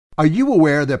Are you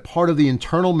aware that part of the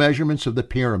internal measurements of the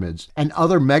pyramids and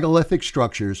other megalithic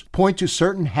structures point to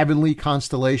certain heavenly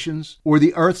constellations, or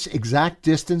the Earth's exact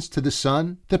distance to the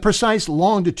sun, the precise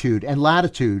longitude and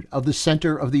latitude of the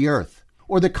center of the Earth,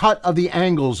 or the cut of the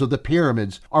angles of the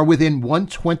pyramids are within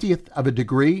 1/20th of a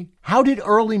degree? How did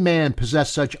early man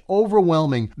possess such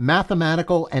overwhelming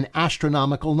mathematical and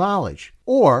astronomical knowledge?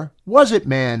 Or was it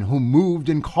man who moved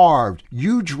and carved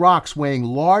huge rocks weighing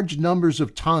large numbers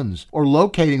of tons or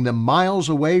locating them miles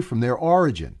away from their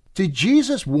origin? Did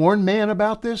Jesus warn man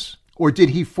about this? Or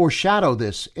did he foreshadow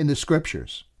this in the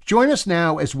scriptures? Join us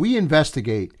now as we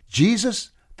investigate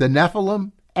Jesus, the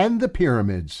Nephilim, and the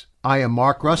pyramids. I am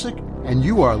Mark Russick, and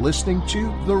you are listening to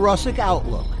The Russick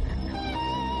Outlook.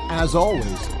 As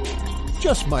always,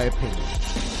 just my opinion.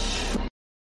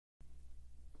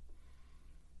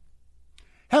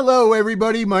 Hello,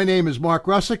 everybody. My name is Mark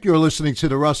Russick. You're listening to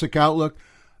The Russick Outlook.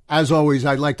 As always,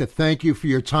 I'd like to thank you for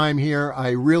your time here. I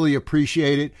really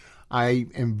appreciate it. I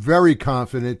am very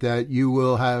confident that you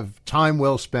will have time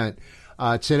well spent.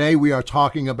 Today, we are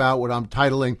talking about what I'm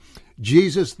titling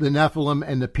Jesus, the Nephilim,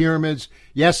 and the Pyramids.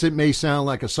 Yes, it may sound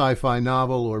like a sci-fi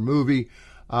novel or movie,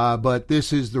 but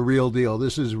this is the real deal.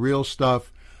 This is real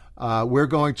stuff. We're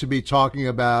going to be talking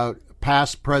about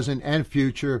past, present, and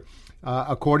future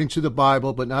according to the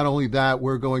Bible, but not only that,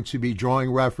 we're going to be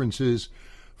drawing references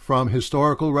from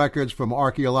historical records, from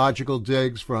archaeological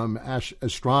digs, from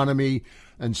astronomy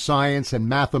and science and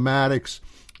mathematics.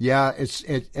 Yeah,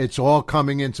 it's all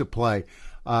coming into play.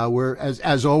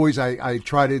 As always, I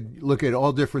try to look at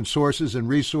all different sources and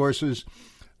resources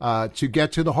to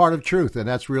get to the heart of truth, and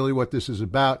that's really what this is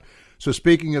about. So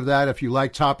speaking of that, if you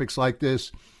like topics like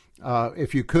this,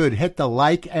 if you could hit the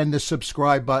like and the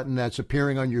subscribe button that's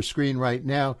appearing on your screen right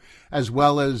now, as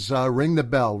well as ring the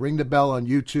bell on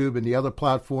YouTube and the other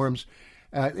platforms.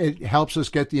 It helps us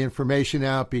get the information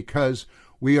out because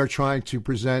we are trying to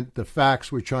present the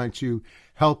facts. We're trying to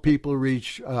help people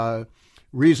reach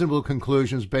reasonable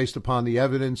conclusions based upon the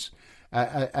evidence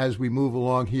as we move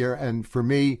along here. And for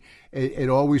me, it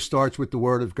always starts with the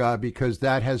Word of God, because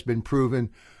that has been proven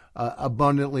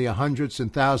abundantly hundreds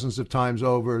and thousands of times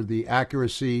over, the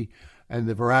accuracy and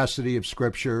the veracity of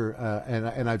Scripture.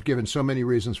 And I've given so many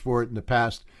reasons for it in the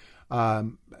past,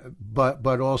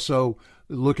 but also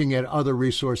looking at other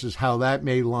resources, how that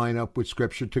may line up with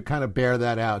Scripture, to kind of bear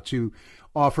that out, to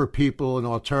offer people an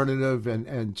alternative,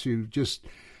 and to just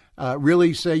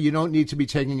really say you don't need to be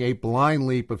taking a blind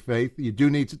leap of faith. You do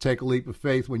need to take a leap of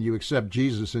faith when you accept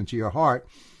Jesus into your heart.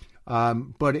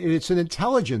 But it's an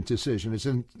intelligent decision.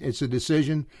 It's a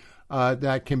decision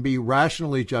that can be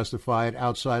rationally justified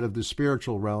outside of the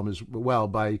spiritual realm as well.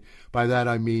 By that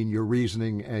I mean your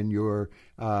reasoning and your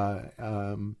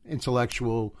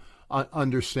intellectual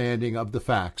understanding of the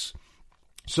facts.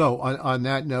 So on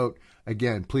that note,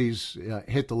 again, please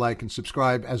hit the like and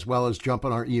subscribe, as well as jump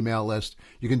on our email list.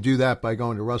 You can do that by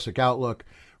going to Russick Outlook.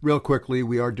 Real quickly,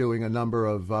 we are doing a number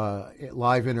of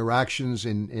live interactions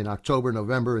in October,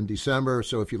 November, and December.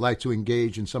 So if you'd like to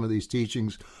engage in some of these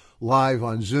teachings live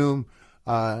on Zoom,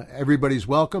 everybody's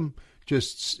welcome.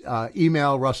 Just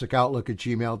email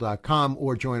russickoutlook@gmail.com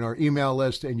or join our email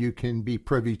list, and you can be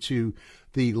privy to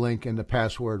the link and the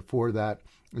password for that.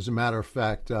 As a matter of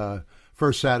fact,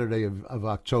 first Saturday of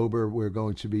October, we're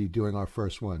going to be doing our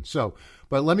first one. So,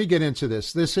 but let me get into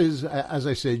this. This is, as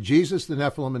I said, Jesus, the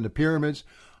Nephilim, and the pyramids.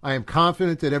 I am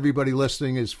confident that everybody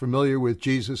listening is familiar with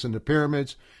Jesus and the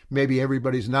pyramids. Maybe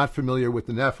everybody's not familiar with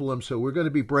the Nephilim, so we're going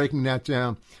to be breaking that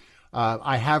down.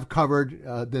 I have covered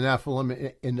the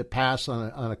Nephilim in the past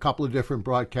on a couple of different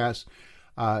broadcasts.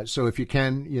 So if you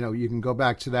can, you can go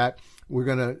back to that. We're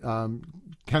going to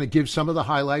kind of give some of the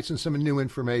highlights and some new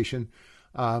information.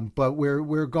 But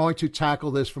we're going to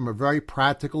tackle this from a very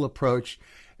practical approach,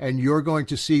 and you're going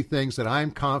to see things that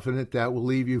I'm confident that will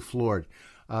leave you floored.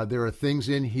 There are things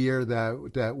in here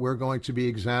that we're going to be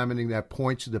examining that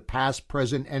point to the past,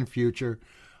 present, and future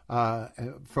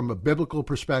from a biblical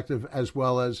perspective, as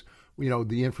well as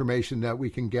the information that we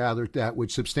can gather that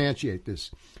would substantiate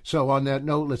this. So on that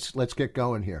note, let's get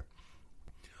going here.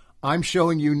 I'm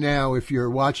showing you now, if you're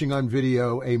watching on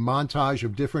video, a montage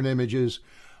of different images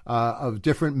of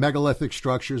different megalithic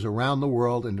structures around the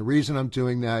world. And the reason I'm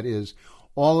doing that is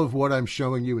all of what I'm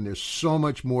showing you, and there's so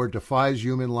much more, defies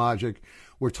human logic.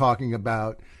 We're talking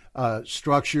about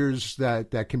structures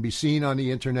that can be seen on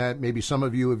the internet. Maybe some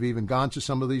of you have even gone to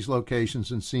some of these locations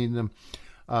and seen them.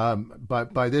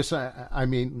 But by this, I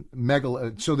mean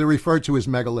so they're referred to as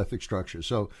megalithic structures.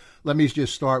 So let me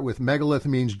just start with megalith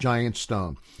means giant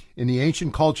stone. In the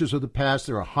ancient cultures of the past,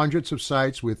 there are hundreds of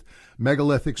sites with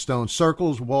megalithic stone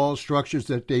circles, walls, structures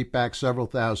that date back several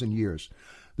thousand years.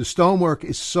 The stonework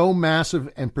is so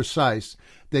massive and precise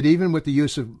that even with the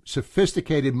use of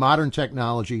sophisticated modern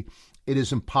technology, it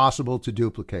is impossible to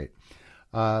duplicate.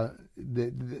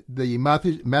 The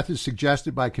methods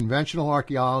suggested by conventional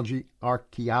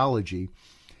archaeology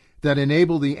that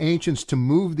enable the ancients to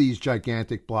move these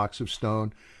gigantic blocks of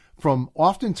stone from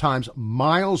oftentimes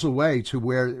miles away to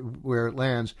where it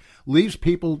lands leaves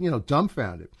people,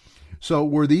 dumbfounded. So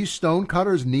were these stone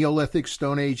cutters Neolithic,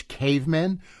 Stone Age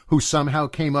cavemen who somehow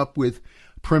came up with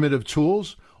primitive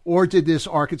tools? Or did this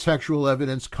architectural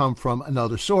evidence come from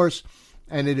another source?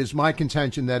 And it is my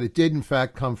contention that it did, in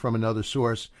fact, come from another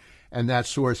source, and that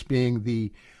source being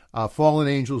the fallen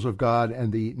angels of God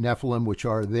and the Nephilm, which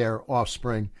are their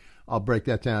offspring. I'll break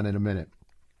that down in a minute.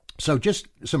 So just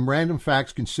some random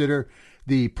facts. Consider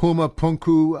the Puma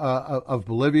Punku of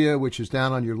Bolivia, which is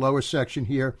down on your lower section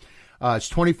here. It's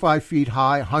 25 feet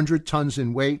high, 100 tons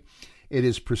in weight. It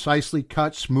is precisely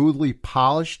cut, smoothly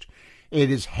polished.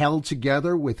 It is held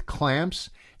together with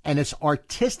clamps, and it's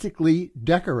artistically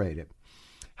decorated.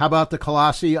 How about the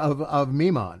Colossi of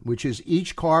Memnon, which is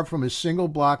each carved from a single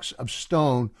blocks of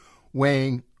stone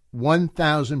weighing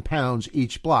 1,000 pounds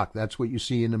each block. That's what you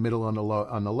see in the middle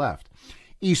on the left.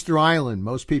 Easter Island,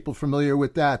 most people familiar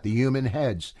with that, the human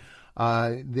heads.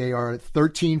 They are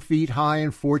 13 feet high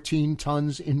and 14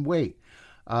 tons in weight.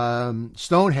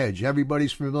 Stonehenge,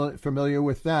 everybody's familiar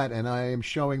with that, and I am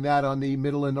showing that on the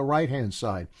middle and the right-hand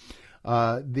side.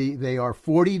 They are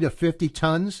 40 to 50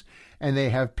 tons, and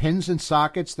they have pins and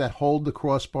sockets that hold the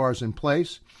crossbars in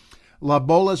place. La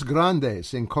Bolas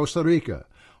Grandes in Costa Rica,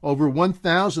 over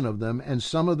 1,000 of them, and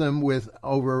some of them with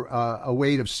over a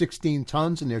weight of 16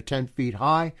 tons, and they're 10 feet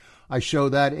high. I show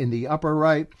that in the upper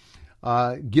right.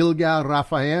 Gilgal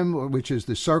Raphaim, which is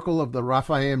the circle of the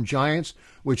Raphaim giants,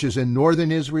 which is in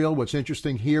northern Israel. What's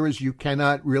interesting here is you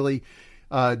cannot really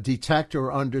detect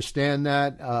or understand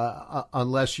that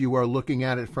unless you are looking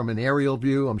at it from an aerial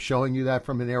view. I'm showing you that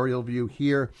from an aerial view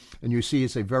here, and you see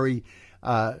it's a very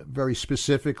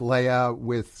specific layout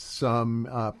with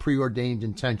some preordained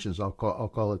intentions. I'll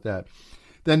call it that.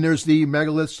 Then there's the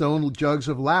megalith stone jugs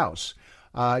of Laos.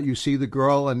 You see the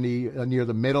girl in near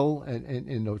the middle and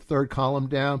in the third column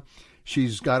down.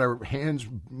 She's got her hands,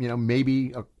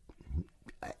 maybe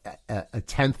a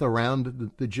tenth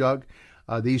around the jug.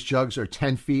 These jugs are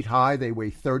 10 feet high. They weigh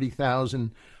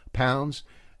 30,000 pounds,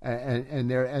 and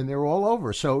they're all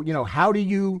over. So, how do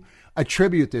you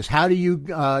attribute this? How do you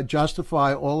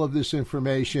justify all of this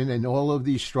information and all of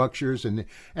these structures? And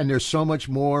there's so much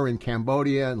more in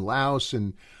Cambodia and Laos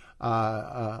and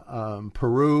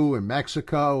Peru and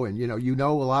Mexico, and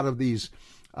a lot of these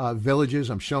villages.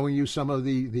 I'm showing you some of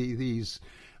these.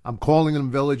 I'm calling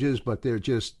them villages, but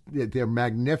they're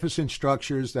magnificent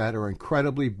structures that are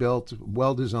incredibly built,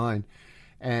 well designed,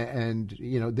 and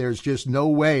there's just no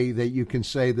way that you can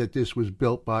say that this was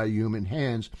built by human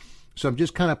hands. So I'm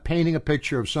just kind of painting a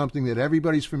picture of something that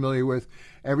everybody's familiar with,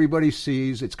 everybody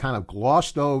sees. It's kind of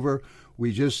glossed over.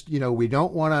 We just, we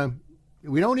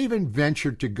don't even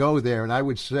venture to go there. And I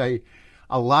would say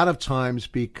a lot of times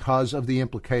because of the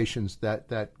implications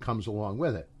that comes along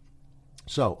with it.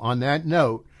 So on that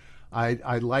note,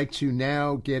 I'd like to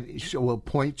now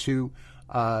point to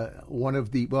one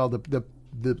of the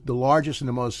largest and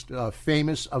the most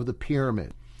famous of the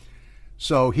pyramid.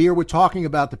 So here we're talking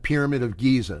about the Pyramid of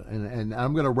Giza, and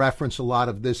I'm going to reference a lot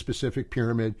of this specific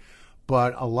pyramid,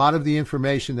 but a lot of the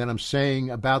information that I'm saying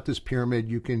about this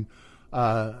pyramid, you can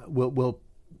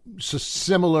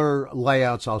similar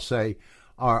layouts, I'll say,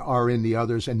 are in the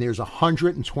others, and there's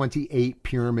 128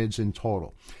 pyramids in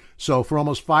total. So for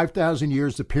almost 5,000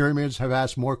 years, the pyramids have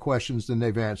asked more questions than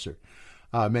they've answered.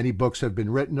 Many books have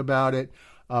been written about it,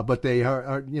 but they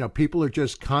are, people are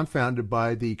just confounded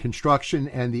by the construction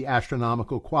and the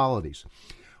astronomical qualities.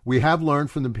 We have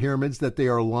learned from the pyramids that they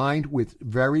are aligned with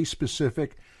very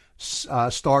specific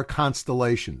star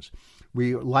constellations.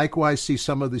 We likewise see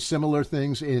some of the similar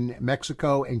things in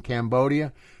Mexico and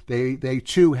Cambodia. They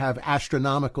too have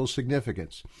astronomical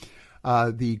significance.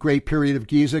 The Great Pyramid of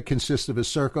Giza consists of a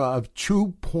circa of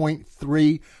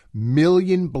 2.3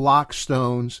 million block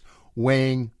stones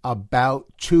weighing about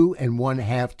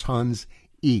 2.5 tons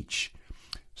each.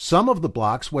 Some of the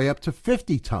blocks weigh up to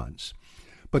 50 tons.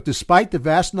 But despite the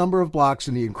vast number of blocks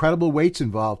and the incredible weights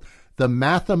involved, the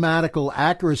mathematical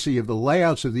accuracy of the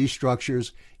layouts of these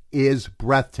structures is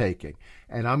breathtaking.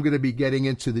 And I'm going to be getting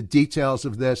into the details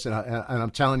of this, and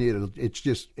I'm telling you,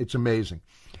 it's amazing.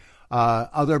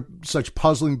 Other such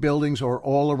puzzling buildings are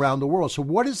all around the world. So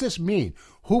what does this mean?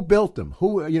 Who built them?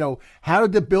 How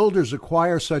did the builders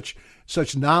acquire such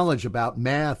knowledge about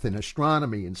math and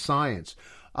astronomy and science?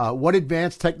 What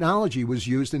advanced technology was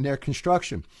used in their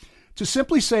construction? To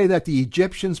simply say that the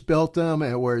Egyptians built them,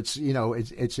 or it's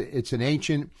an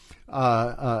ancient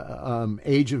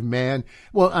age of man.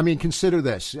 Well, I mean, consider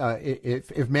this: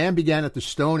 if man began at the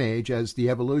Stone Age, as the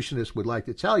evolutionists would like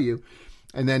to tell you,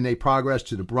 and then they progressed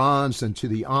to the bronze and to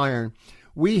the iron,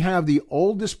 we have the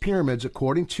oldest pyramids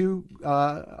according to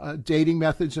dating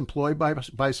methods employed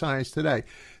by science today.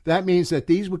 That means that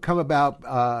these would come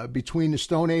about between the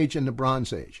Stone Age and the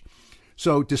Bronze Age.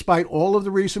 So despite all of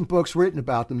the recent books written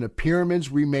about them, the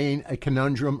pyramids remain a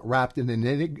conundrum wrapped in an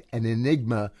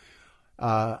enigma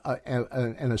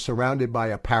and are surrounded by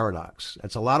a paradox.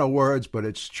 That's a lot of words, but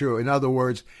it's true. In other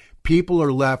words, people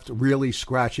are left really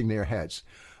scratching their heads.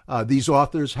 These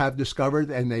authors have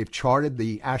discovered and they've charted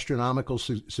the astronomical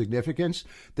significance.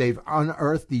 They've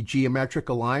unearthed the geometric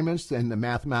alignments and the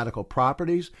mathematical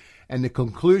properties. And the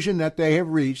conclusion that they have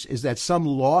reached is that some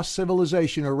lost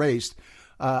civilization or race,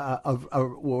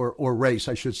 race,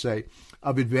 I should say,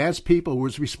 of advanced people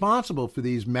was responsible for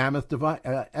these mammoth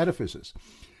edifices.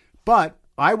 But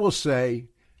I will say,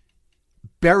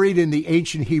 buried in the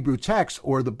ancient Hebrew text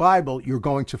or the Bible, you're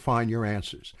going to find your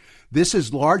answers. This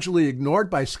is largely ignored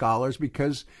by scholars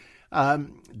because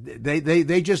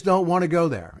they just don't want to go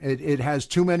there. It has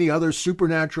too many other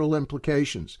supernatural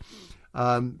implications.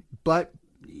 But,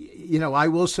 you know, I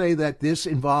will say that this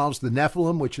involves the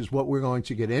Nephilm, which is what we're going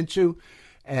to get into.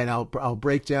 And I'll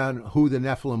break down who the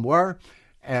Nephilm were.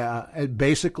 And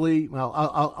basically,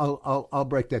 well, I'll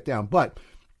break that down. But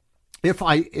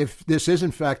if this is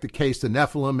in fact the case, the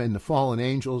Nephilim and the fallen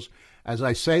angels, as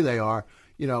I say they are,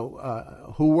 you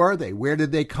know, who were they? Where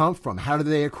did they come from? How did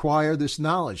they acquire this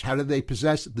knowledge? How did they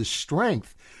possess the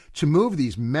strength to move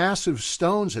these massive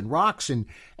stones and rocks and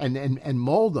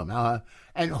mold them?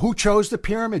 And who chose the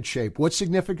pyramid shape? What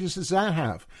significance does that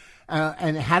have?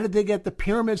 And how did they get the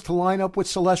pyramids to line up with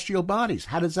celestial bodies?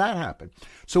 How does that happen?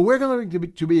 So we're going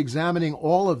to be examining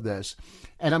all of this.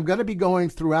 And I'm going to be going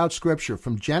throughout Scripture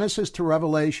from Genesis to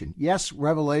Revelation. Yes,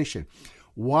 Revelation.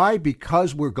 Why?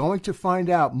 Because we're going to find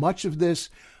out much of this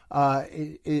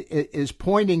is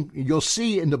pointing, you'll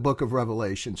see in the book of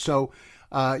Revelation. So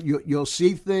you'll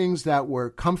see things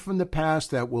that come from the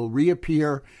past that will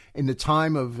reappear in the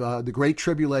time of the Great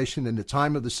Tribulation, in the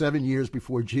time of the 7 years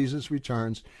before Jesus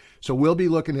returns. So we'll be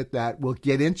looking at that. We'll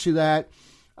get into that.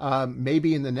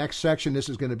 Maybe in the next section, this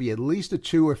is going to be at least a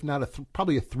 2, if not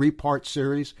probably a 3-part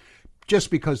series,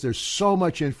 just because there's so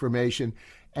much information,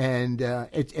 and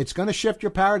it's going to shift your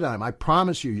paradigm. I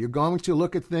promise you, you're going to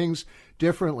look at things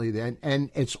differently then, and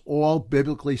it's all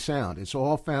biblically sound. It's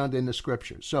all found in the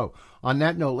Scriptures. So on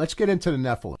that note, let's get into the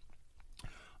Nephilim.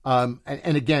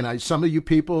 And again, some of you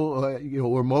people,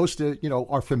 or most,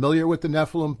 are familiar with the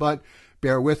Nephilim, but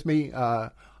bear with me.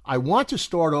 I want to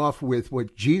start off with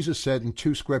what Jesus said in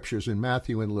 2 scriptures in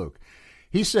Matthew and Luke.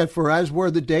 He said, "For as were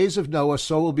the days of Noah,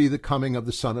 so will be the coming of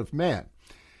the Son of Man."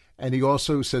 And he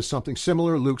also says something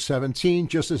similar, Luke 17,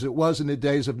 "Just as it was in the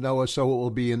days of Noah, so it will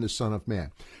be in the Son of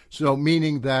Man." So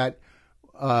meaning that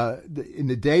in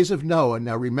the days of Noah,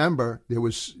 now remember, there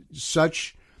was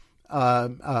such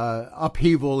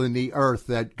upheaval in the earth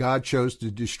that God chose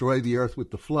to destroy the earth with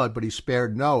the flood, but he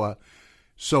spared Noah.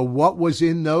 So what was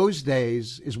in those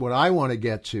days is what I want to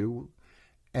get to,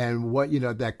 and what,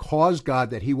 that caused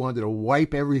God, that he wanted to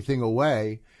wipe everything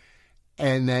away.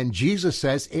 And then Jesus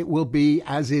says it will be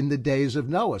as in the days of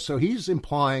Noah. So he's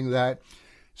implying that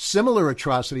similar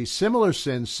atrocities, similar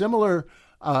sins, similar,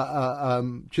 I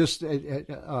don't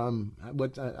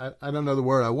know the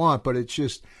word I want, but it's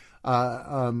just,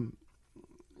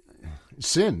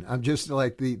 sin. I'm just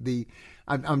like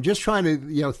I'm just trying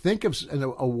to, think of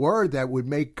a word that would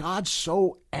make God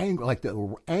so angry, like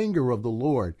the anger of the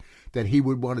Lord, that he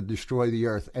would want to destroy the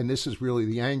earth. And this is really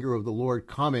the anger of the Lord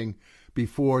coming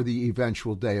before the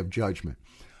eventual day of judgment.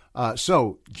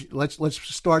 So let's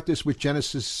start this with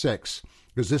Genesis 6,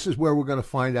 because this is where we're going to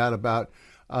find out about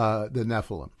the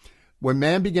Nephilim. When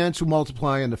man began to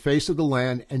multiply on the face of the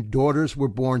land, and daughters were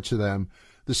born to them,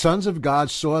 the sons of God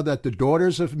saw that the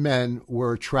daughters of men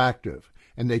were attractive,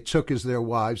 and they took as their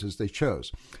wives as they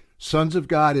chose. Sons of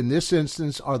God in this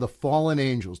instance are the fallen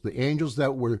angels, the angels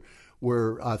that were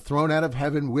thrown out of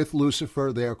heaven with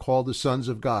Lucifer. They are called the sons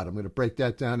of God. I'm going to break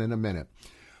that down in a minute.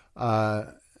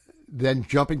 Then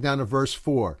jumping down to verse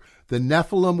 4, the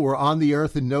Nephilim were on the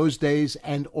earth in those days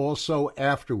and also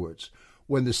afterwards,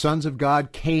 when the sons of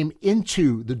God came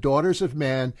into the daughters of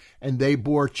man, and they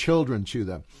bore children to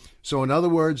them. So in other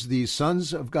words, these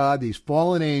sons of God, these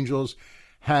fallen angels,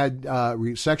 had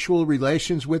sexual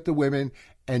relations with the women,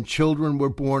 and children were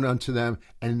born unto them,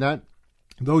 and that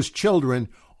those children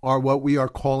are what we are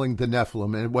calling the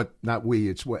Nephilm, and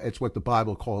it's what the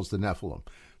Bible calls the Nephilm.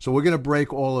 So we're going to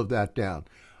break all of that down.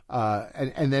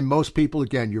 And then most people,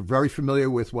 again, you're very familiar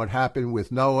with what happened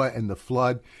with Noah and the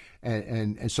flood.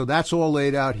 And so that's all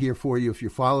laid out here for you. If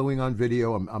you're following on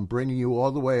video, I'm bringing you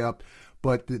all the way up.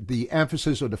 But the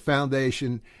emphasis or the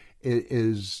foundation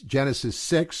is Genesis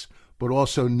 6, but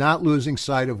also not losing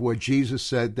sight of what Jesus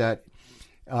said, that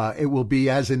it will be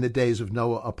as in the days of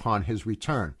Noah upon his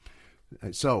return.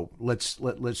 So let's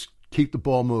keep the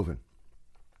ball moving.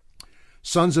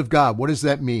 Sons of God, what does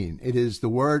that mean? It is, the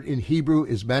word in Hebrew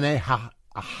is Bene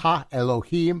Ha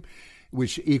Elohim,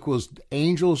 which equals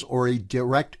angels or a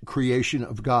direct creation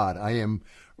of God. I am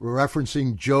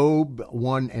referencing Job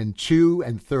 1 and 2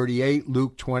 and 38,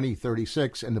 Luke 20,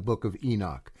 36, and the book of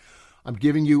Enoch. I'm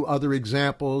giving you other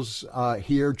examples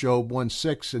here, Job 1,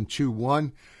 6 and 2,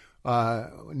 1.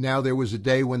 Now there was a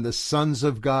day when the sons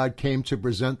of God came to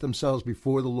present themselves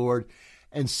before the Lord,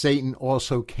 and Satan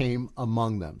also came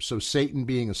among them. So Satan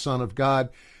being a son of God,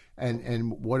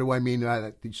 and what do I mean by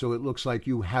that? So it looks like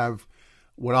you have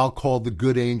what I'll call the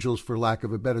good angels, for lack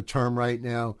of a better term right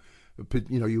now.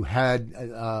 You had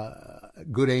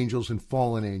good angels and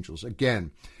fallen angels.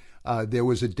 Again, there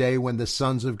was a day when the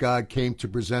sons of God came to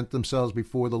present themselves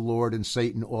before the Lord, and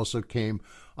Satan also came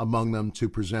among them to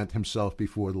present himself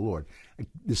before the Lord.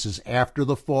 This is after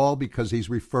the fall, because he's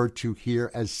referred to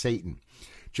here as Satan.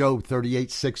 Job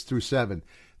 38, 6 through 7.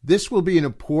 This will be an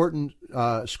important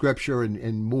scripture,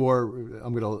 and more.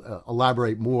 I'm going to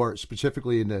elaborate more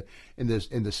specifically in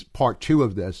this part 2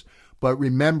 of this. But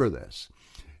remember this.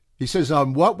 He says,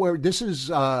 this is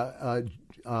God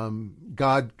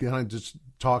kind of just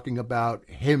talking about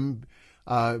him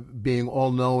being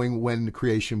all-knowing when the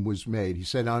creation was made. He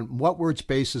said, on what were its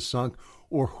bases sunk,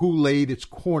 or who laid its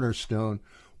cornerstone,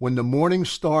 when the morning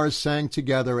stars sang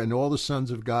together and all the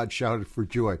sons of God shouted for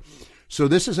joy. So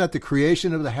this is at the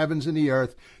creation of the heavens and the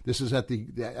earth. This is at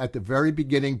the very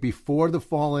beginning, before the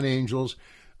fallen angels,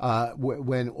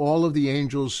 when all of the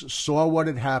angels saw what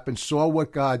had happened, saw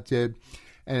what God did.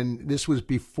 And this was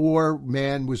before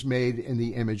man was made in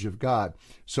the image of God.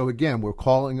 So again, we're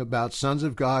calling about sons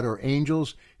of God or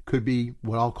angels. Could be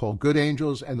what I'll call good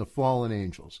angels and the fallen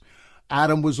angels.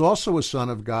 Adam was also a son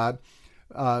of God,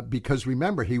 because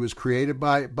remember, he was created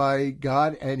by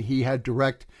God, and he had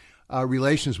direct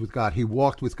relations with God. He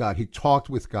walked with God. He talked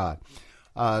with God.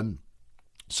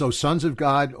 So sons of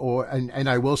God, and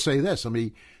I will say this. Let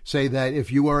me say that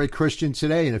if you are a Christian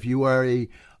today, and if you are a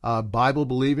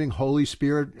Bible-believing, Holy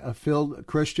Spirit-filled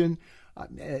Christian,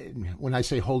 when I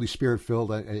say Holy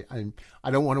Spirit-filled, I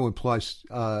don't want to imply,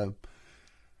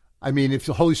 if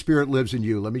the Holy Spirit lives in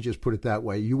you, let me just put it that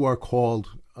way, you are called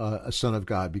a son of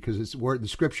God, because it's where the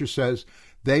scripture says,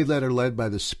 they that are led by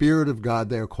the Spirit of God,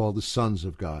 they are called the sons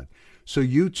of God. So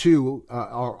you too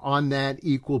are on that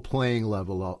equal playing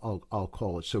level, I'll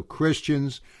call it. So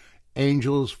Christians,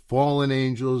 angels, fallen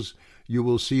angels, you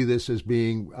will see this as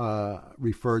being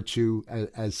referred to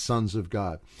as sons of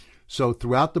God. So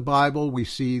throughout the Bible, we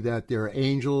see that there are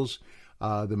angels,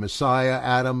 the Messiah,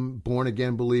 Adam,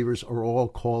 born-again believers are all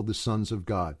called the sons of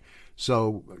God.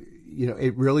 So,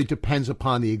 it really depends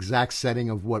upon the exact setting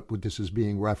of what this is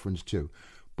being referenced to.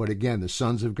 But again, the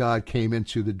sons of God came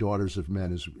into the daughters of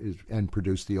men and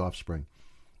produced the offspring.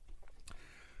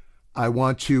 I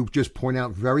want to just point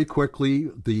out very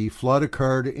quickly, the flood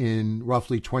occurred in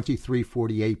roughly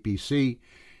 2348 BC.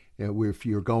 If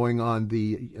you're going on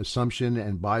the assumption,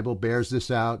 and Bible bears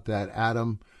this out, that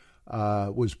Adam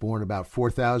was born about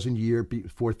 4,000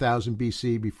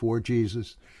 BC before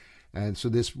Jesus. And so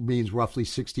this means roughly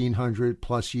 1,600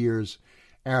 plus years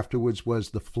afterwards was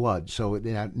the flood. So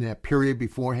in that period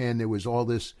beforehand, there was all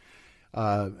this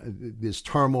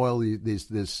turmoil, the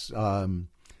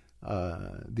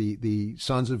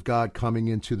sons of God coming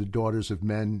into the daughters of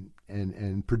men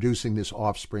and producing this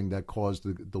offspring that caused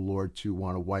the Lord to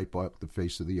want to wipe out the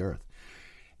face of the earth.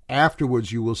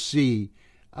 Afterwards, you will see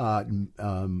Nephilim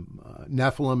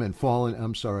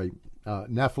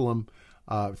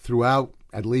throughout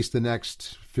at least the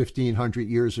next 1,500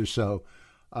 years or so,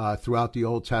 throughout the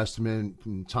Old Testament,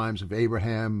 in times of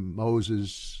Abraham,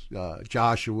 Moses,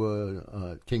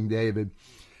 Joshua, King David,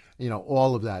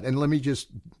 all of that. And let me just,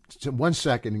 1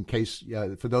 second, in case,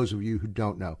 for those of you who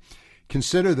don't know,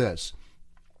 consider this,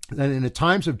 that in the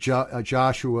times of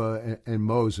Joshua and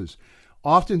Moses,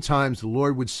 oftentimes the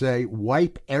Lord would say,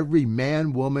 wipe every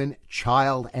man, woman,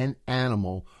 child, and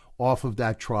animal off of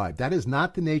that tribe. That is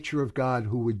not the nature of God,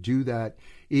 who would do that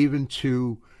even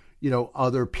to,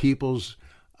 other peoples.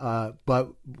 But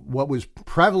what was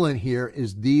prevalent here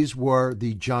is these were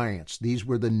the giants. These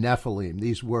were the Nephilim.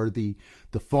 These were the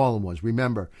fallen ones.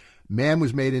 Remember, man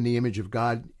was made in the image of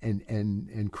God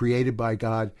and created by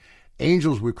God.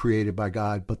 Angels were created by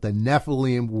God, but the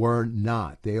Nephilim were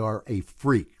not. They are a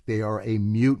freak. They are a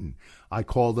mutant. I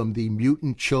call them the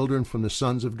mutant children from the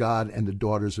sons of God and the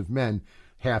daughters of men,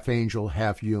 half angel,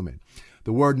 half human.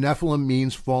 The word Nephilim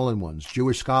means fallen ones.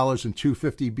 Jewish scholars in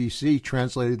 250 BC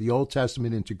translated the Old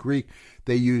Testament into Greek.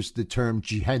 They used the term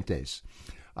gigantes,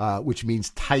 which means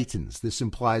titans. This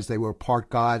implies they were part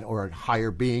God or a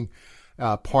higher being,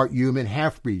 part human,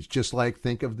 half-breeds, just like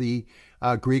think of the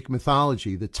Greek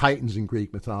mythology, the Titans in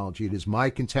Greek mythology. It is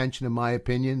my contention, in my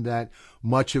opinion, that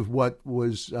much of what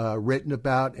was written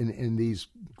about in these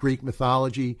Greek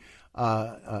mythology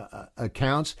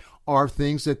accounts are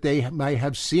things that they might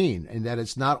have seen, and that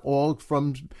it's not all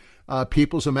from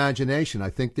people's imagination.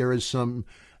 I think there is some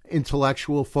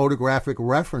intellectual photographic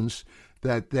reference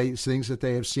that things that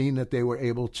they have seen that they were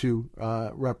able to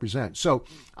represent. So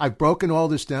I've broken all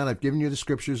this down. I've given you the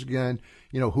scriptures again,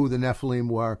 who the Nephilim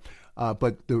were.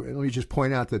 But let me just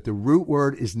point out that the root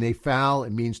word is nephal.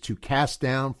 It means to cast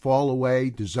down, fall away,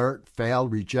 desert, fail,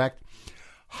 reject.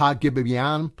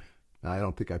 Ha-gibeon. I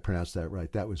don't think I pronounced that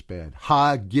right. That was bad.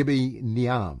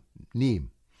 Ha-gibeon.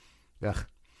 Neem. Ugh.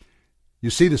 You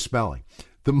see the spelling.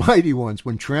 The mighty ones,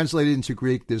 when translated into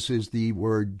Greek, this is the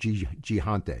word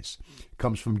gigantes. It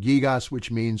comes from gigos,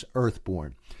 which means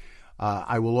earthborn.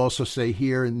 I will also say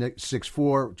here in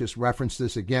 6:4, just reference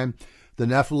this again, the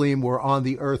Nephilim were on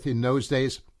the earth in those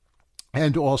days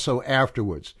and also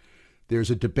afterwards.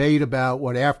 There's a debate about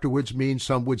what afterwards means.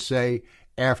 Some would say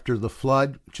after the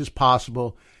flood, which is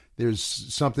possible. There's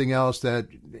something else that,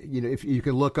 if you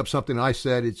can look up something I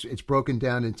said, it's broken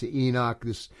down into Enoch.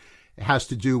 This has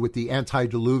to do with the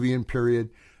antediluvian period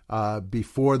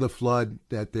before the flood,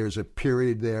 that there's a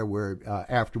period there where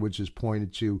afterwards is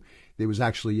pointed to. There was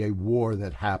actually a war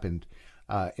that happened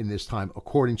in this time,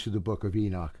 according to the book of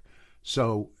Enoch.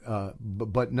 So,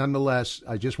 but nonetheless,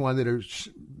 I just wanted to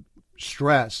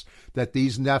stress that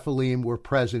these Nephilim were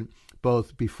present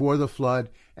both before the flood,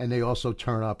 and they also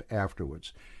turn up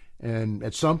afterwards. And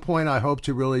at some point, I hope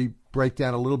to really break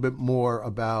down a little bit more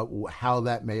about how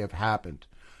that may have happened.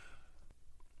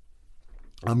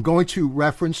 I'm going to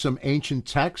reference some ancient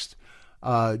text,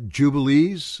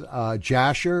 Jubilees,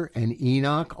 Jasher, and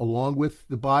Enoch, along with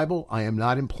the Bible. I am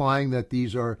not implying that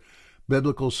these are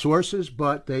biblical sources,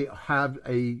 but they have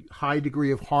a high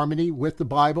degree of harmony with the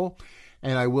Bible.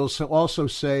 And I will also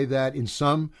say that in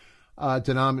some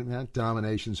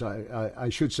denominations, I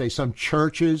should say some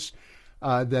churches,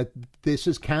 that this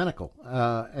is canonical.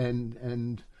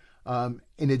 And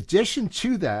in addition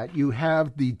to that, you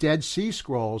have the Dead Sea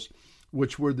Scrolls,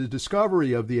 which were the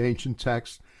discovery of the ancient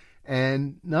text.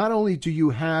 And not only do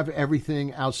you have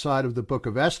everything outside of the book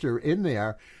of Esther in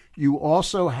there, you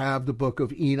also have the book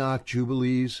of Enoch,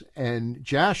 Jubilees, and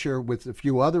Jasher with a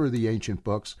few other of the ancient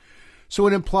books. So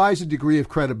it implies a degree of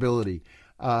credibility.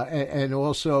 And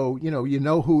also, you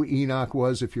know who Enoch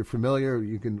was. If you're familiar,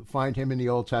 you can find him in the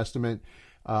Old Testament,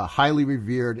 highly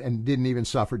revered, and didn't even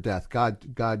suffer death.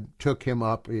 God took him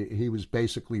up. He was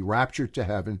basically raptured to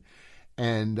heaven.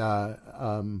 And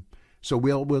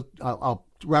so I'll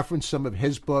reference some of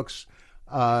his books.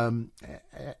 And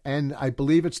I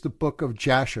believe it's the book of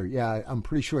Jasher. Yeah, I'm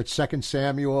pretty sure it's 2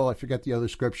 Samuel. I forget the other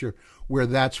scripture where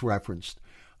that's referenced.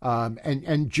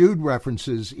 And Jude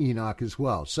references Enoch as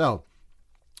well. So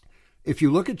if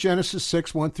you look at Genesis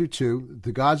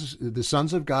 6:1-2, the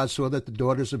sons of God saw that the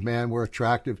daughters of man were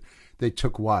attractive. They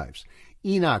took wives.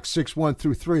 Enoch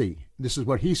 6:1-3, this is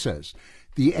what he says.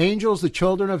 The angels, the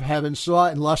children of heaven, saw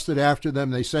and lusted after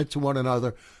them. They said to one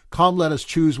another, come, let us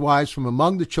choose wives from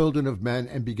among the children of men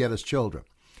and beget us children.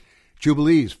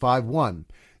 Jubilees 5:1.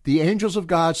 The angels of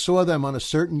God saw them on a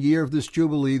certain year of this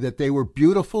Jubilee, that they were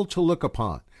beautiful to look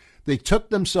upon. They took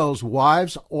themselves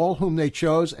wives, all whom they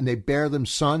chose, and they bare them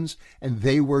sons, and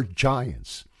they were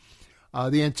giants.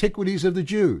 The antiquities of the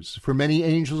Jews. For many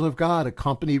angels of God,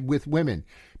 accompanied with women,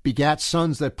 begat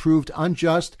sons that proved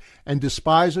unjust and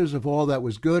despisers of all that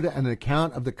was good, on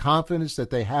account of the confidence that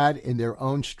they had in their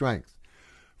own strength.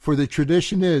 For the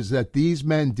tradition is that these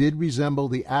men did resemble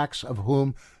the acts of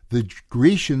whom the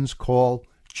Grecians call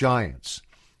giants.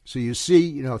 So you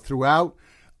see, throughout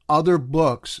other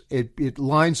books, it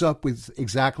lines up with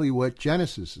exactly what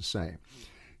Genesis is saying.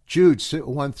 Jude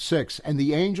 1:6, and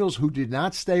the angels who did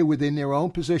not stay within their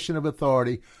own position of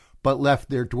authority, but left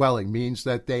their dwelling, means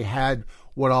that they had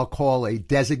what I'll call a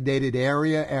designated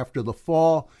area after the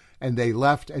fall, and they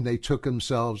left and they took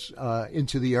themselves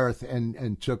into the earth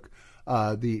and took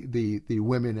the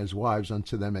women as wives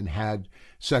unto them, and had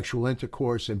sexual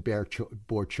intercourse and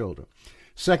bore children.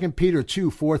 2 Peter 2,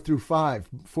 4 through 5.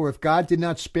 For if God did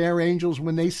not spare angels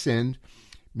when they sinned,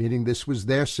 meaning this was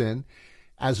their sin,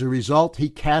 as a result, he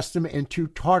cast them into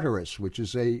Tartarus, which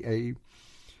is a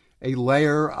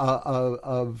layer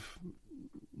of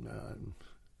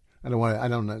I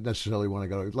don't necessarily want to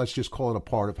go. Let's just call it a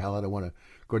part of hell. I don't want to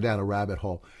go down a rabbit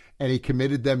hole. And he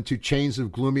committed them to chains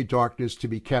of gloomy darkness to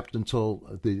be kept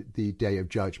until the day of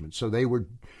judgment. So they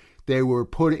were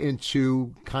put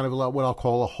into kind of what I'll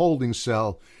call a holding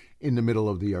cell in the middle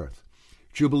of the earth.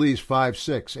 Jubilees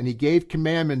 5:6. And he gave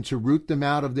commandment to root them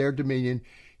out of their dominion.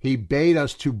 He bade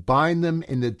us to bind them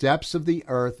in the depths of the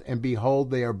earth, and behold,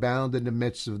 they are bound in the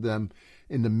midst of them,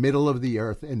 in the middle of the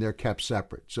earth, and they're kept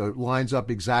separate. So it lines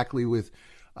up exactly with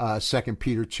 2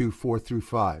 Peter 2, 4 through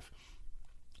 5.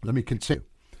 Let me continue.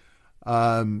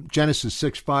 Genesis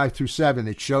 6, 5 through 7.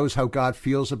 It shows how God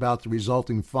feels about the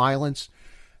resulting violence.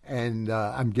 And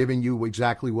I'm giving you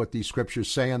exactly what these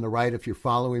scriptures say on the right if you're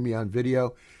following me on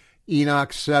video.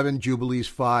 Enoch 7, Jubilees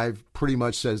 5 pretty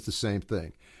much says the same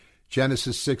thing.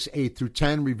 Genesis 6, 8 through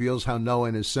 10 reveals how Noah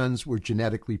and his sons were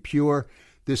genetically pure.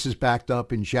 This is backed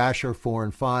up in Jasher 4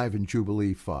 and 5 and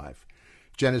Jubilee 5.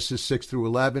 Genesis 6 through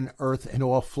 11, earth and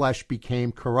all flesh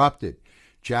became corrupted.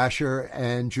 Jasher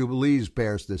and Jubilees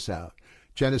bears this out.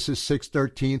 Genesis 6,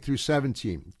 13 through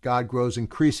 17. God grows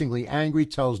increasingly angry,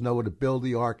 tells Noah to build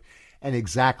the ark and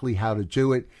exactly how to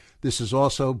do it. This is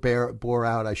also bore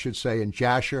out, I should say, in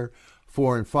Jasher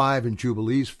 4 and 5 and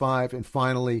Jubilees 5. And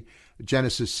finally,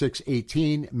 Genesis 6,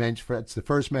 18, that's the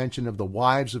first mention of the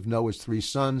wives of Noah's 3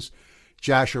 sons.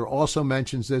 Jasher also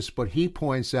mentions this, but he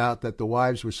points out that the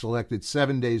wives were selected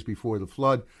 7 days before the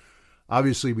flood.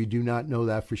 Obviously, we do not know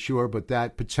that for sure, but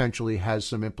that potentially has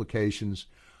some implications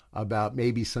about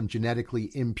maybe some genetically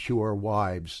impure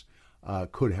wives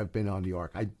could have been on the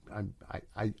ark. I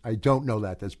don't know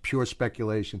that. That's pure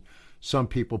speculation. Some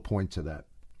people point to that.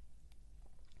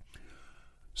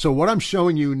 So what I'm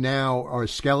showing you now are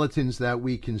skeletons that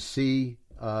we can see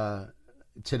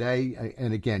today.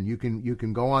 And again, you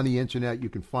can go on the internet, you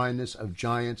can find this, of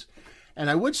giants. And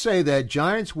I would say that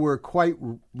giants were quite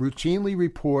routinely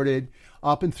reported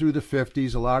up and through the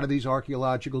 50s. A lot of these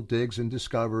archaeological digs and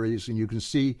discoveries, and you can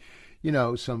see,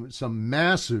 some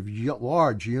massive,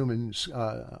 large humans,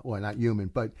 well, not human,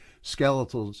 but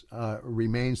skeletal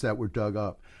remains that were dug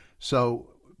up. So,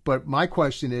 but my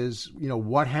question is,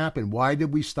 what happened? Why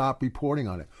did we stop reporting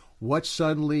on it? What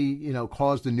suddenly,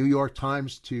 caused the New York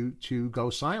Times to go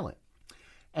silent?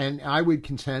 And I would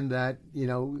contend that,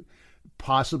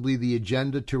 possibly the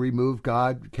agenda to remove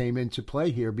God came into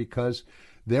play here, because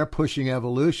they're pushing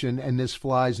evolution, and this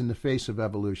flies in the face of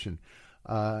evolution.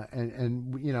 If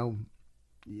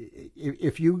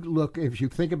you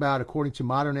think about, according to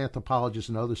modern anthropologists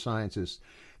and other scientists,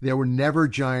 there were never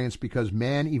giants because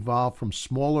man evolved from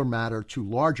smaller matter to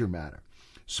larger matter,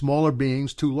 smaller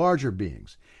beings to larger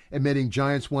beings. Admitting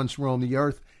giants once roamed the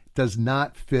earth does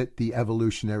not fit the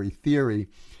evolutionary theory.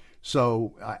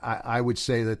 So I would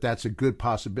say that that's a good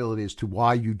possibility as to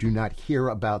why you do not hear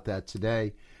about that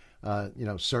today.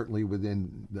 Certainly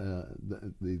within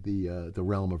the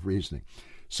realm of reasoning.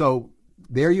 So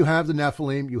there you have the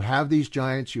Nephilim. You have these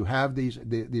giants. You have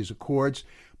these accords,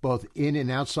 both in and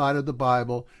outside of the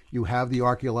Bible. You have the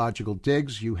archaeological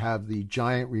digs. You have the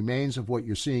giant remains of what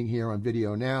you're seeing here on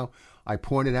video now. I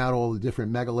pointed out all the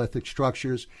different megalithic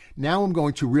structures. Now I'm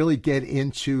going to really get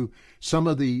into some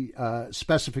of the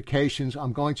specifications.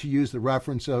 I'm going to use the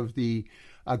reference of the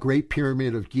Great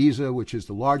Pyramid of Giza, which is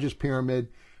the largest pyramid,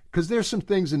 because there's some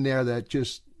things in there that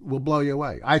just will blow you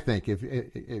away. I think if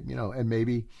and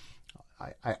maybe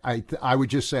I would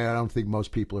just say I don't think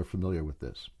most people are familiar with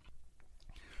this.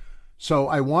 So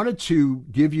I wanted to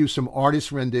give you some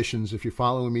artist renditions, if you're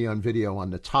following me on video, on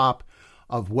the top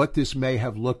of what this may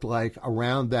have looked like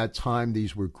around that time.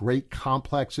 These were great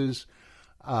complexes.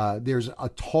 There's a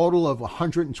total of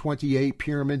 128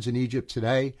 pyramids in Egypt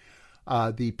today.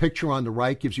 The picture on the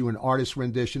right gives you an artist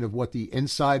rendition of what the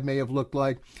inside may have looked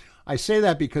like. I say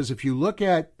that because if you look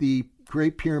at the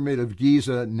Great Pyramid of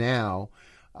Giza now,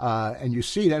 and you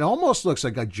see it almost looks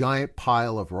like a giant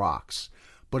pile of rocks.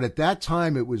 But at that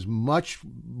time, it was much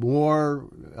more,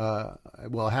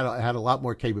 it had a lot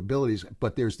more capabilities,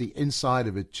 but there's the inside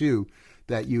of it too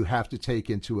that you have to take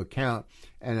into account.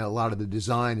 And a lot of the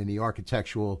design and the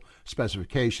architectural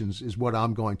specifications is what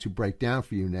I'm going to break down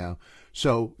for you now.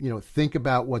 So, think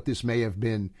about what this may have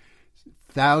been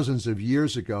thousands of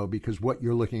years ago, because what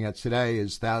you're looking at today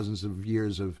is thousands of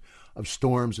years of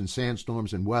storms and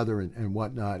sandstorms and weather and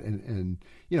whatnot, and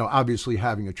obviously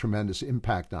having a tremendous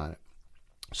impact on it.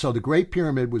 So the Great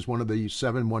Pyramid was one of the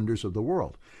seven wonders of the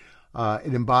world.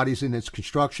 It embodies in its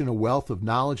construction a wealth of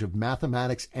knowledge of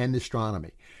mathematics and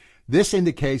astronomy. This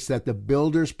indicates that the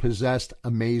builders possessed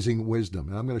amazing wisdom,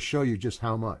 and I'm going to show you just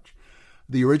how much.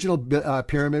 The original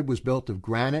pyramid was built of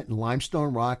granite and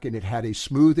limestone rock, and it had a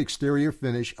smooth exterior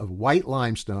finish of white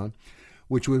limestone,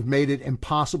 which would have made it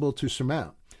impossible to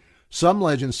surmount. Some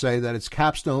legends say that its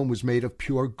capstone was made of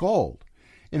pure gold.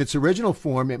 In its original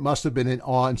form, it must have been an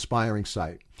awe-inspiring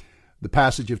sight. The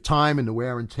passage of time and the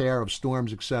wear and tear of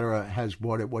storms, etc., has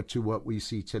brought it to what we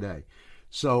see today.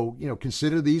 So,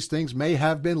 consider these things may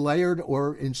have been layered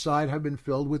or inside have been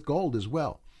filled with gold as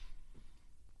well.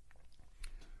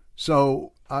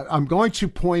 So I'm going to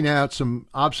point out some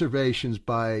observations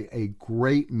by a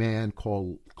great man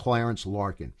called Clarence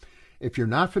Larkin. If you're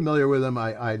not familiar with him,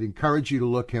 I'd encourage you to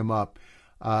look him up.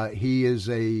 He is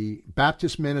a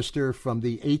Baptist minister from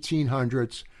the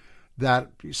 1800s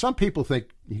that some people think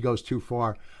he goes too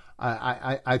far.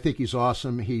 I think he's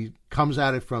awesome. He comes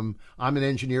at it from, I'm an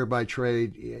engineer by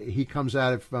trade. He comes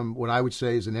at it from what I would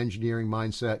say is an engineering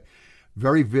mindset.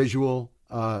 Very visual,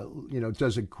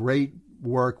 does a great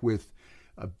work with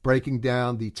breaking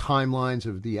down the timelines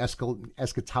of the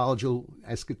eschatology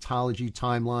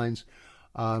timelines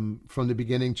from the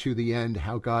beginning to the end,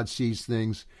 how God sees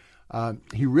things.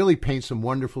 He really paints some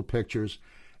wonderful pictures,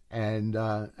 and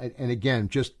again,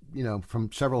 just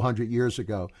from several hundred years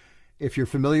ago. If you're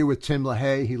familiar with Tim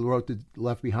LaHaye, he wrote the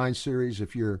Left Behind series.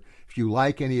 If you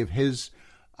like any of his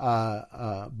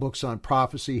books on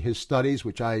prophecy, his studies,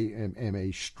 which I am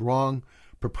a strong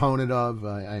proponent of,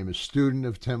 I am a student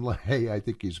of Tim LaHaye. I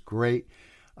think he's great,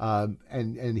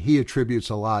 and he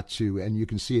attributes a lot to, and you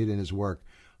can see it in his work,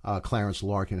 Clarence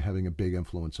Larkin having a big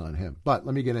influence on him. But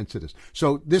let me get into this.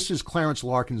 So this is Clarence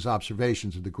Larkin's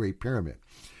observations of the Great Pyramid.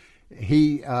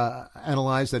 He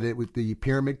analyzed that the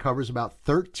pyramid covers about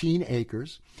 13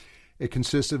 acres. It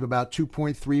consists of about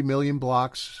 2.3 million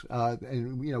blocks,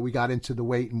 and we got into the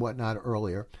weight and whatnot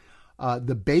earlier.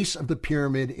 The base of the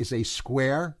pyramid is a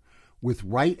square with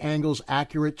right angles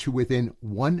accurate to within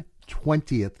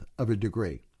 1/20th of a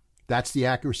degree. That's the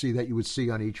accuracy that you would see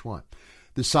on each one.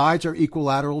 The sides are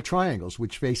equilateral triangles,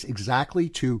 which face exactly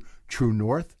to true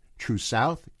north, true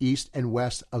south, east, and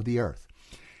west of the earth.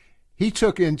 He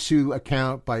took into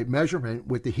account by measurement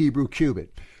with the Hebrew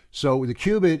cubit. So the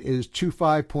cubit is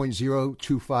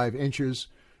 25.025 inches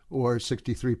or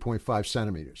 63.5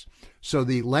 centimeters. So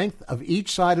the length of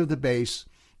each side of the base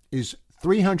is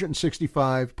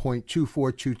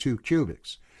 365.2422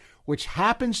 cubits, which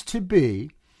happens to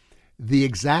be the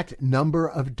exact number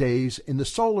of days in the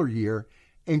solar year,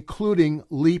 including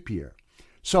leap year.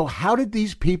 So how did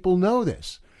these people know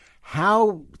this?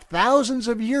 How, thousands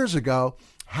of years ago,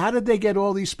 how did they get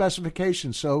all these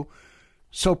specifications so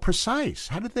precise?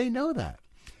 How did they know that?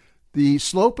 The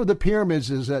slope of the pyramids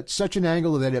is at such an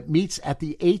angle that it meets at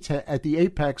the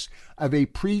apex of a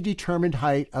predetermined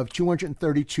height of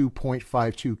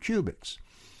 232.52 cubits.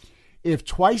 If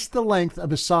twice the length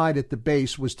of a side at the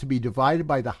base was to be divided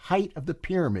by the height of the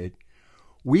pyramid,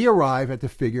 we arrive at the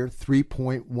figure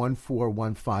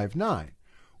 3.14159,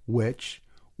 which,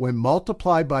 when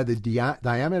multiplied by the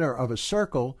diameter of a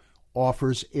circle,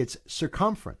 offers its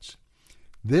circumference.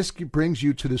 This brings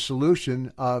you to the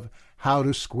solution of how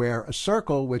to square a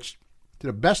circle, which, to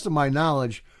the best of my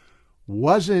knowledge,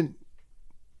 wasn't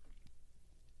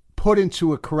put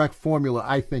into a correct formula,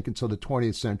 I think, until the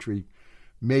 20th century,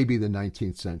 maybe the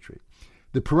 19th century.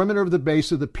 The perimeter of the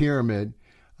base of the pyramid,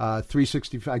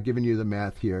 365, giving you the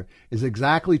math here, is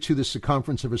exactly to the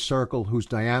circumference of a circle whose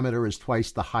diameter is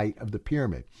twice the height of the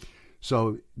pyramid.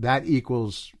 So that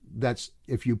equals,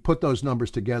 if you put those numbers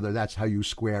together, that's how you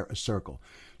square a circle.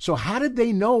 So how did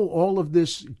they know all of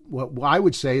this, what I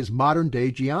would say is modern day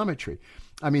geometry?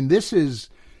 I mean, this is,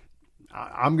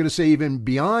 I'm going to say even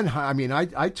beyond,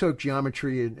 I took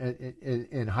geometry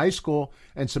in high school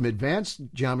and some advanced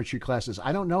geometry classes.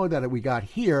 I don't know that we got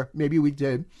here, maybe we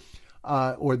did,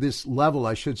 or this level,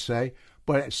 I should say,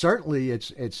 but certainly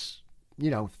it's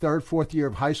third, fourth year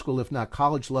of high school, if not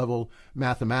college level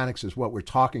mathematics is what we're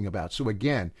talking about. So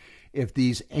again, if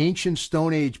these ancient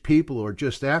Stone Age people or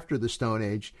just after the Stone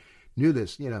Age knew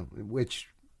this, which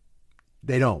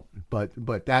they don't, but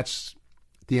that's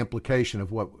the implication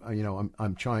of what,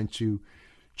 I'm trying to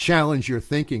challenge your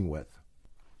thinking with.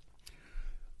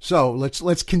 So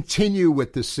let's continue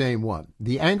with the same one.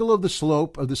 The angle of the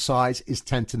slope of the sides is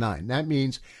 10�9. That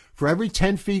means for every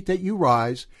 10 feet that you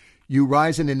rise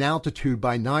in an altitude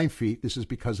by 9 feet. This is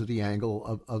because of the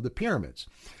angle of the pyramids.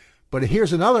 But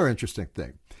here's another interesting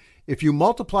thing. If you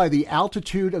multiply the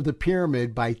altitude of the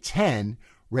pyramid by 10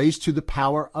 raised to the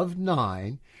power of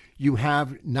 9, you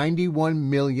have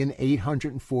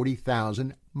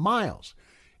 91,840,000 miles.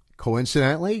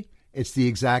 Coincidentally, it's the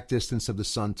exact distance of the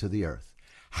sun to the earth.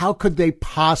 How could they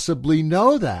possibly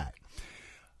know that?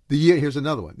 Here's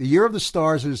another one. The year of the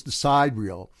stars is the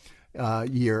sidereal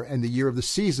year, and the year of the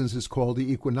seasons is called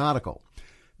the equinoctial.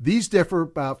 These differ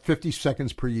about 50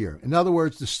 seconds per year. In other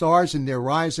words, the stars in their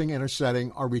rising and their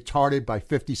setting are retarded by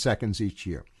 50 seconds each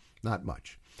year. Not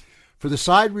much. For the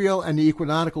sidereal and the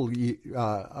equinoctial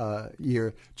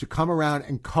year to come around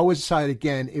and coincide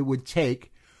again, it would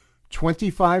take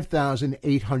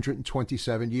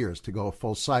 25,827 years to go a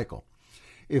full cycle.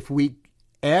 If we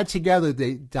add together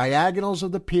the diagonals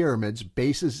of the pyramids,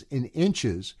 bases in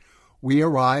inches, we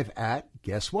arrive at,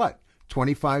 guess what?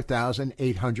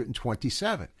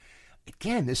 25,827.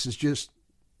 Again, this is just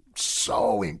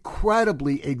so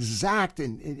incredibly exact,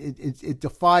 and it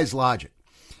defies logic.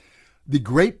 The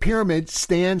Great Pyramid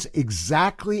stands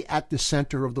exactly at the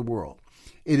center of the world.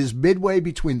 It is midway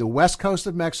between the west coast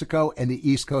of Mexico and the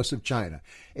east coast of China.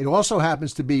 It also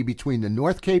happens to be between the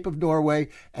North Cape of Norway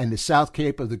and the South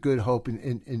Cape of the Good Hope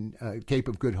Cape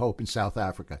of Good Hope in South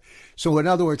Africa. So, in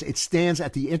other words, it stands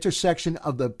at the intersection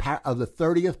of the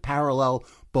 30th parallel,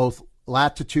 both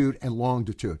latitude and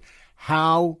longitude.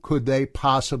 How could they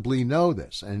possibly know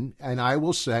this? And I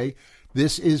will say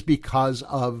this is because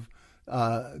of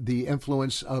the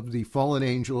influence of the fallen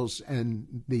angels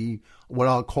and what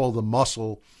I'll call the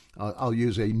muscle. I'll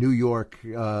use a New York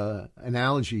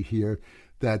analogy here,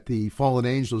 that the fallen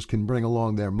angels can bring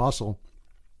along their muscle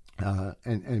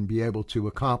and be able to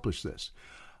accomplish this.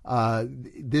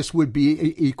 This would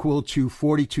be equal to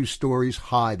 42 stories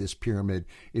high, this pyramid,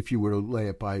 if you were to lay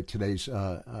it by today's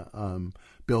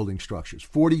building structures.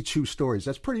 42 stories,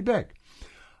 that's pretty big.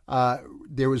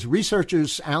 There was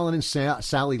researchers, Alan and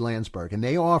Sally Landsberg, and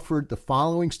they offered the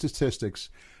following statistics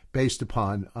based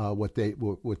upon what they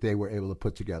were able to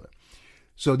put together.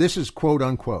 So this is quote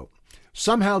unquote.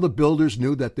 Somehow the builders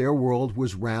knew that their world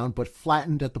was round but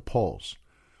flattened at the poles,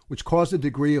 which caused a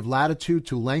degree of latitude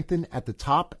to lengthen at the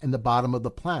top and the bottom of the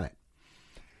planet.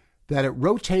 That it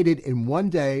rotated in one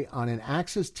day on an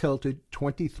axis tilted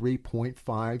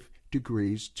 23.5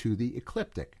 degrees to the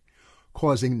ecliptic,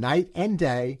 causing night and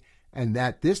day, and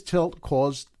that this tilt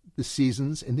caused the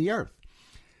seasons in the earth.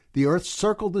 The earth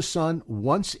circled the sun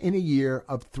once in a year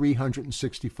of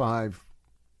 365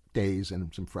 days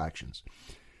and some fractions.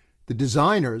 The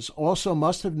designers also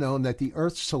must have known that the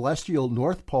earth's celestial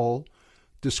north pole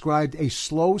described a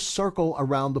slow circle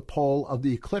around the pole of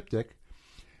the ecliptic,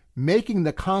 making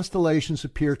the constellations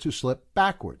appear to slip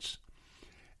backwards.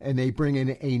 And they bring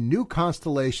in a new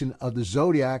constellation of the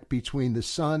zodiac between the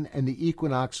sun and the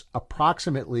equinox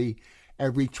approximately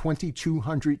every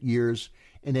 2,200 years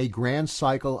in a grand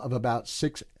cycle of about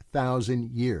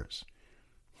 6,000 years.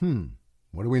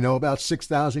 What do we know about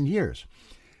 6,000 years?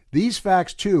 These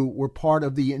facts, too, were part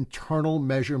of the internal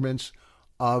measurements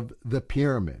of the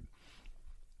pyramid.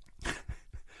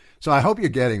 So I hope you're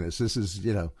getting this. This is,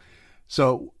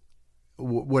 so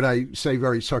what I say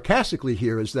very sarcastically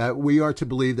here is that we are to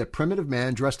believe that primitive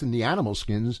man dressed in the animal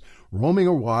skins,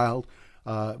 roaming wild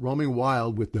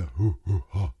with the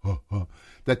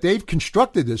that they've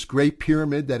constructed this great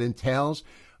pyramid that entails,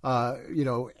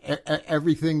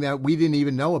 everything that we didn't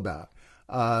even know about.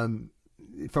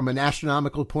 From an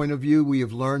astronomical point of view, we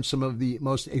have learned some of the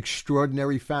most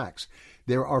extraordinary facts.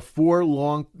 There are 4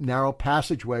 long, narrow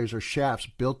passageways or shafts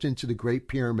built into the Great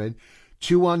Pyramid,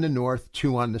 2 on the north,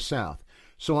 2 on the south.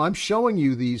 So I'm showing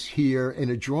you these here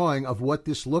in a drawing of what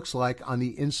this looks like on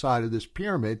the inside of this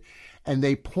pyramid, and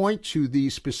they point to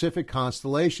these specific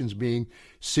constellations being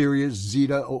Sirius,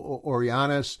 Zeta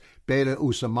Orionis, Beta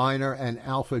Ursa Minor, and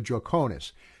Alpha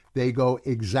Draconis. They go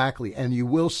exactly, and you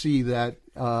will see that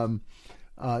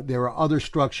there are other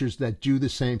structures that do the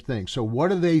same thing. So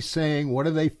what are they saying? What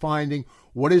are they finding?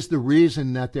 What is the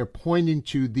reason that they're pointing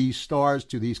to these stars,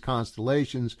 to these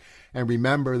constellations? And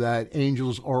remember that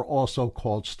angels are also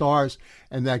called stars,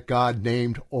 and that God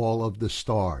named all of the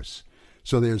stars.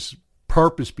 So there's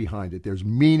purpose behind it. There's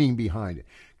meaning behind it.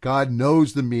 God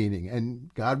knows the meaning,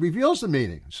 and God reveals the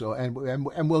meaning. So,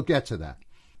 and we'll get to that.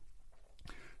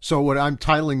 So what I'm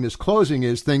titling this closing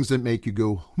is Things That Make You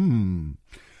Go,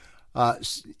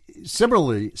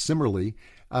 Similarly,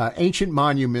 ancient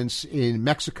monuments in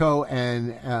Mexico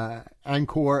and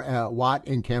Angkor Wat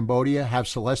in Cambodia have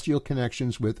celestial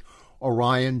connections with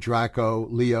Orion, Draco,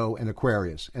 Leo, and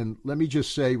Aquarius. And let me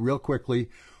just say real quickly,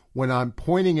 when I'm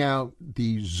pointing out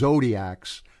the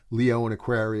zodiacs, Leo and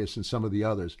Aquarius and some of the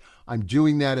others. I'm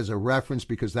doing that as a reference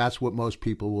because that's what most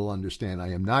people will understand. I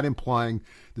am not implying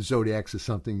the zodiacs is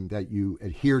something that you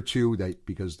adhere to,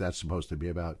 because that's supposed to be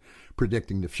about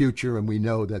predicting the future, and we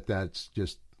know that that's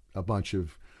just a bunch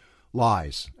of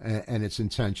lies, and it's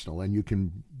intentional, and you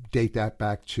can date that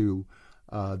back to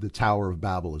the Tower of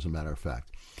Babel, as a matter of fact.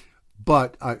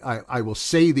 But I will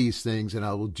say these things, and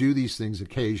I will do these things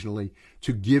occasionally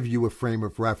to give you a frame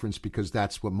of reference, because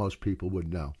that's what most people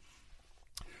would know.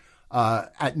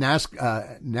 At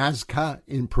Nazca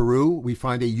in Peru, we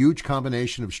find a huge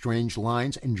combination of strange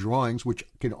lines and drawings which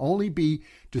can only be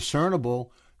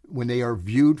discernible when they are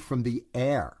viewed from the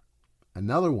air.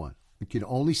 Another one. You can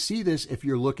only see this if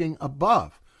you're looking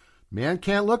above. Man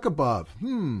can't look above.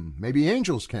 Maybe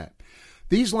angels can.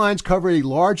 These lines cover a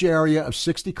large area of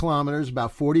 60 kilometers,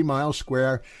 about 40 miles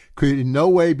square, could in no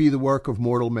way be the work of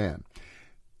mortal man.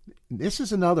 This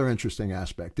is another interesting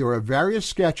aspect. There are various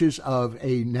sketches of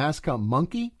a Nazca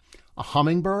monkey, a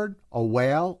hummingbird, a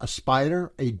whale, a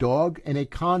spider, a dog, and a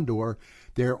condor.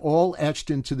 They're all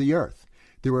etched into the earth.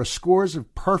 There are scores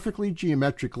of perfectly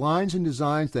geometric lines and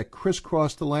designs that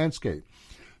crisscross the landscape.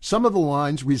 Some of the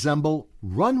lines resemble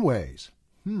runways.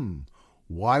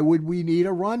 Why would we need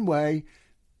a runway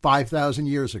 5,000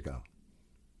 years ago?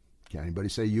 Can anybody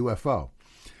say UFO?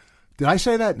 Did I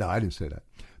say that? No, I didn't say that.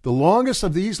 The longest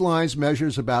of these lines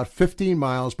measures about 15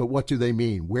 miles, but what do they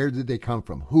mean? Where did they come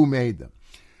from? Who made them?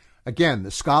 Again,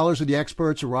 the scholars and the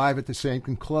experts arrive at the same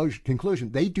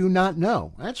conclusion. They do not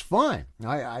know. That's fine.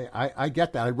 I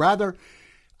get that.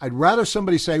 I'd rather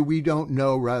somebody say we don't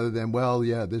know rather than, well,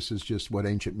 yeah, this is just what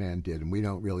ancient man did, and we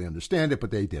don't really understand it,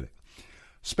 but they did it.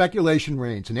 Speculation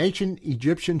reigns. In ancient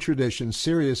Egyptian tradition,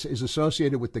 Sirius is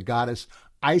associated with the goddess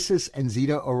Isis and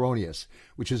Zeta Oronius,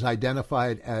 which is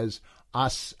identified as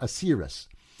Osiris,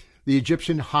 the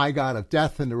Egyptian high god of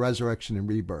death and the resurrection and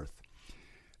rebirth.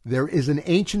 There is an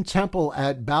ancient temple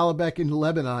at Baalbek in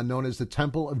Lebanon known as the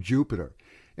Temple of Jupiter.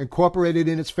 Incorporated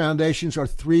in its foundations are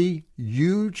 3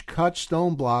 huge cut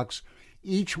stone blocks,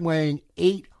 each weighing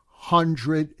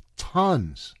 800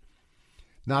 tons.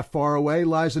 Not far away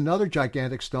lies another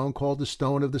gigantic stone called the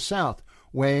Stone of the South,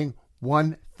 weighing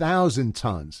 1,000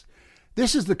 tons.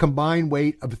 This is the combined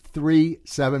weight of 3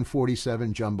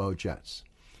 747 jumbo jets.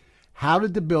 How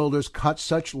did the builders cut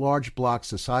such large blocks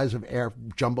the size of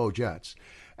jumbo jets?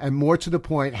 And more to the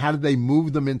point, how did they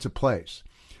move them into place?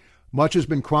 Much has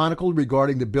been chronicled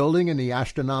regarding the building and the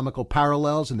astronomical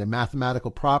parallels and the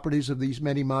mathematical properties of these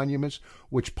many monuments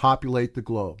which populate the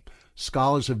globe.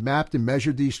 Scholars have mapped and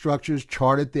measured these structures,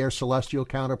 charted their celestial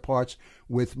counterparts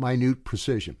with minute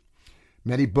precision.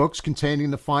 Many books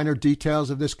containing the finer details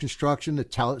of this construction,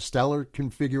 the stellar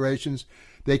configurations,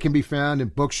 they can be found in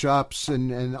bookshops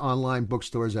and online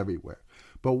bookstores everywhere.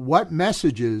 But what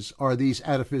messages are these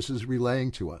edifices relaying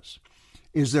to us?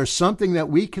 Is there something that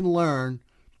we can learn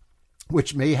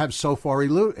which may have so far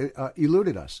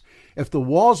eluded us? If the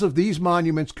walls of these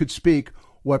monuments could speak,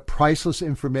 what priceless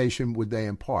information would they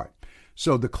impart?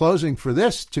 So the closing for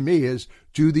this, to me, is,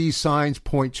 do these signs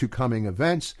point to coming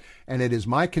events? And it is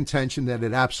my contention that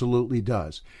it absolutely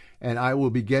does. And I will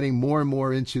be getting more and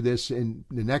more into this in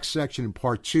the next section, in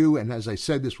part 2. And as I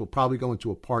said, this will probably go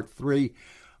into a part 3,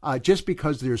 just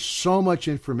because there's so much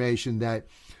information that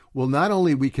will not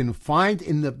only we can find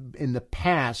in the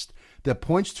past that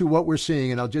points to what we're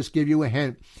seeing. And I'll just give you a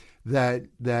hint that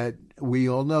we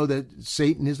all know that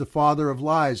Satan is the father of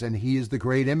lies and he is the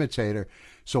great imitator.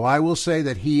 So I will say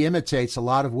that he imitates a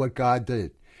lot of what God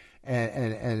did,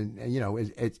 and you know,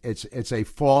 it's a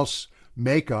false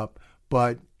makeup,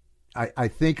 but I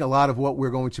think a lot of what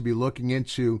we're going to be looking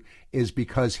into is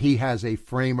because he has a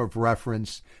frame of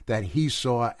reference that he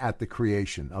saw at the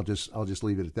creation. I'll just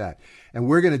leave it at that. And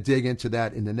we're going to dig into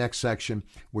that in the next section.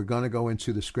 We're going to go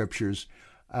into the scriptures,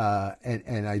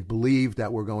 and I believe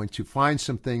that we're going to find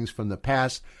some things from the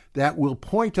past that will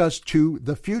point us to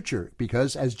the future,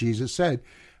 because as Jesus said,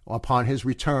 upon his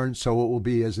return, so it will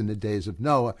be as in the days of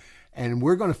Noah. And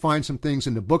we're going to find some things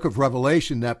in the book of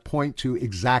Revelation that point to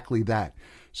exactly that.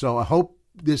 So I hope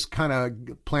this kind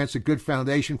of plants a good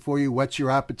foundation for you, whets your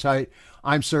appetite.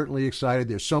 I'm certainly excited.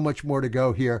 There's so much more to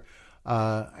go here.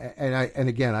 And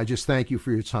again, I just thank you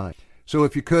for your time. So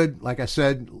if you could, like I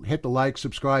said, hit the like,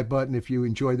 subscribe button if you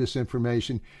enjoy this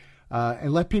information,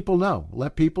 and let people know.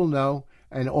 Let people know.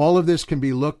 And all of this can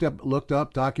be looked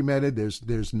up, documented.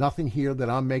 There's nothing here that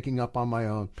I'm making up on my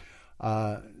own.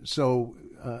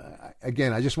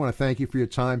 Again, I just want to thank you for your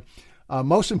time.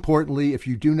 Most importantly, if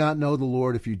you do not know the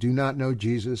Lord, if you do not know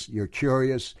Jesus, you're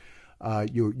curious,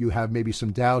 you have maybe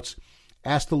some doubts,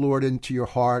 ask the Lord into your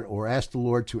heart or ask the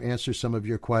Lord to answer some of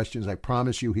your questions. I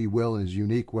promise you he will in his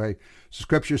unique way.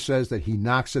 Scripture says that he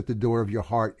knocks at the door of your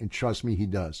heart, and trust me, he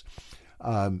does.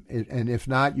 And if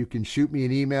not, you can shoot me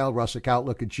an email,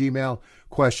 russickoutlook@gmail.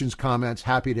 Questions, comments,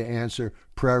 happy to answer.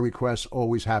 Prayer requests,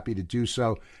 always happy to do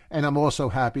so. And I'm also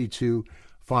happy to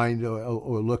find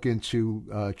or look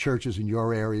into churches in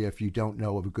your area if you don't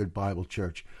know of a good Bible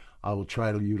church. I will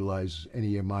try to utilize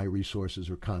any of my resources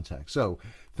or contacts. So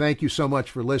thank you so much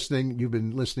for listening. You've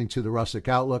been listening to the Russick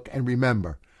Outlook. And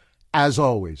remember, as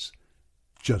always,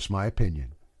 just my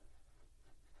opinion.